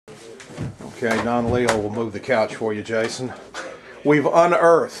Okay, non-Leo will move the couch for you, Jason. We've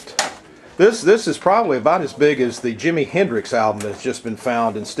unearthed. This is probably about as big as the Jimi Hendrix album that's just been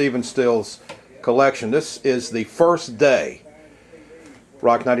found in Stephen Still's collection. This is the first day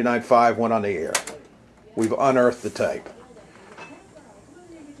Rock 99.5 went on the air. We've unearthed the tape.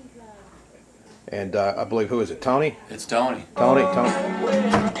 And I believe, who is it, Tony? It's Tony. Tony.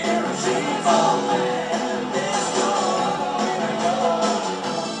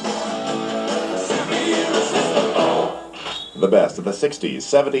 The best of the 60s,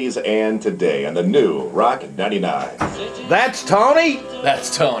 70s, and today on the new Rock 99. That's Tony?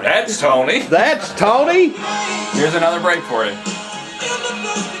 That's Tony. That's Tony. That's Tony? Here's another break for you.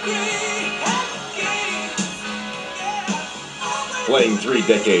 Playing 3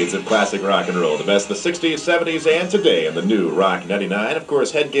 decades of classic rock and roll. The best of the 60s, 70s, and today on the new Rock 99. Of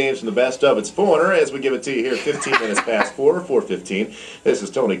course, head games from the best of. It's Foreigner as we give it to you here 15 minutes past 4:15. This is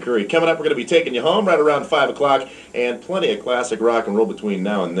Tony Curry. Coming up, we're going to be taking you home right around 5 o'clock, and plenty of classic rock and roll between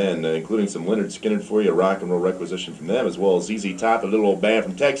now and then, including some Lynyrd Skynyrd for you, a rock and roll requisition from them, as well as ZZ Top, a little old band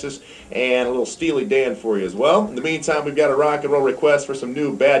from Texas, and a little Steely Dan for you as well. In the meantime, we've got a rock and roll request for some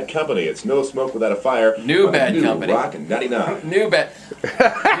new Bad Company. It's No Smoke Without a Fire. New Bad Company. Rock 99. New Bad.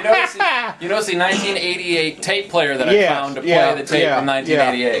 You notice the 1988 tape player that I found to play the tape from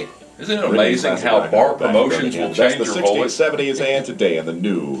 1988. Isn't it amazing how bar promotions will change your the voice? 60s, 70s, and today on the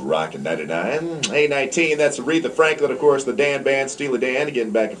new Rockin' 99. A19, that's Aretha Franklin, of course, the Dan Band, Steely Dan,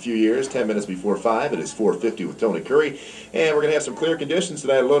 getting back a few years, 10 minutes before 5. It is 4:50 with Tony Curry. And we're going to have some clear conditions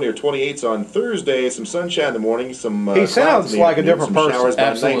tonight, low near 28s on Thursday, some sunshine in the morning, some He sounds like a different person. showers by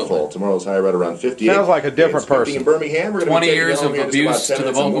Absolutely. nightfall. Tomorrow's high right around 58. Sounds like a different person. In Birmingham, we're going to 20 be taking years you home of here in just abuse about 10 to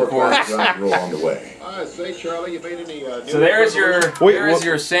the minutes and vocal more cords. classic rock and roll on the way. Say, Charlie, you made any So there's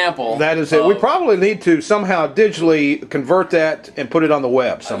your sample. That is it. We probably need to somehow digitally convert that and put it on the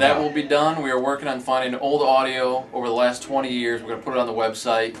web somehow. That will be done. We are working on finding old audio over the last 20 years. We're going to put it on the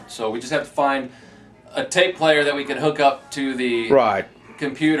website. So we just have to find a tape player that we can hook up to the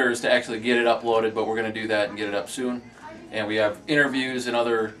computers to actually get it uploaded, but we're going to do that and get it up soon. And we have interviews and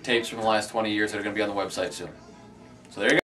other tapes from the last 20 years that are going to be on the website soon. So there you go.